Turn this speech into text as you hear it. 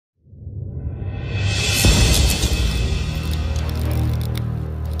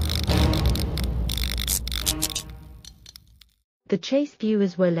The Chase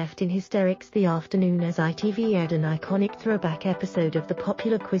viewers were left in hysterics the afternoon as ITV aired an iconic throwback episode of the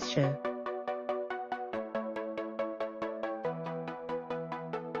popular quiz show.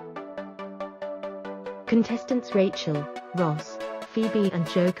 Contestants Rachel, Ross, Phoebe and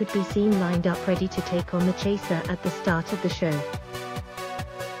Joe could be seen lined up ready to take on the chaser at the start of the show.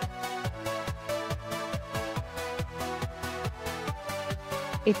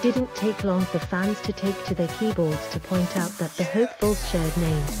 It didn't take long for fans to take to their keyboards to point out that the hopefuls shared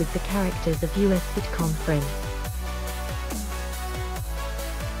names with the characters of US sitcom Friends.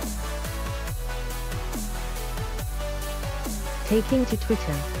 Taking to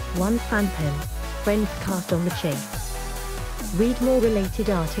Twitter, one fan penned, "Friends cast on the chase. Read more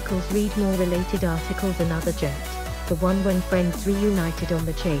related articles, another jet. The one when Friends reunited on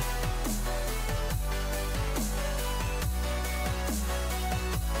the chase."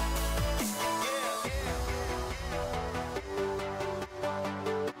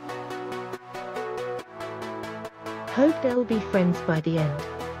 Hope they'll be friends by the end.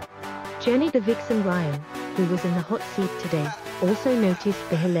 Jenny the Vixen Ryan, who was in the hot seat today, also noticed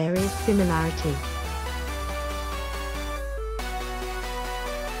the hilarious similarity.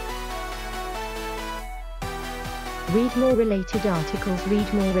 Read more related articles,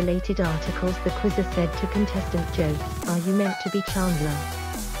 the quizzer said to contestant Joe, "Are you meant to be Chandler?"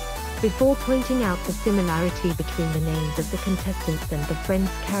 Before pointing out the similarity between the names of the contestants and the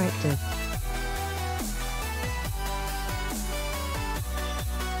Friends characters.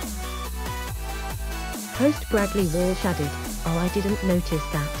 Host Bradley Walsh added, "Oh, I didn't notice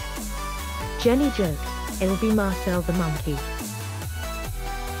that." Jenny joked, "It'll be Marcel the monkey."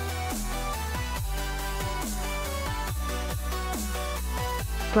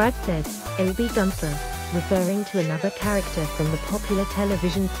 Brad said, "It'll be Gunther," referring to another character from the popular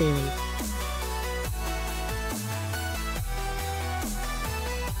television series.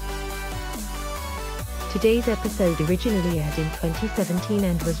 Today's episode originally aired in 2017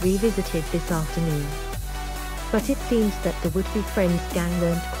 and was revisited this afternoon. But it seems that the would-be Friends gang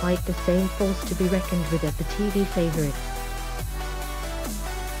weren't quite the same force to be reckoned with as the TV favorites.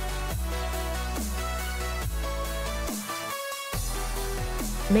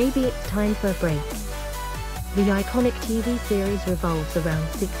 Maybe it's time for a break. The iconic TV series revolves around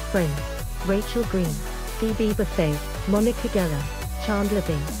 6 friends: Rachel Green, Phoebe Buffay, Monica Geller, Chandler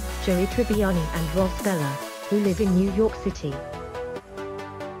Bing, Joey Tribbiani and Ross Bella, who live in New York City.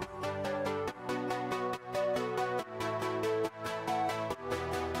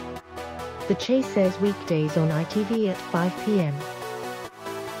 The Chase airs weekdays on ITV at 5 p.m.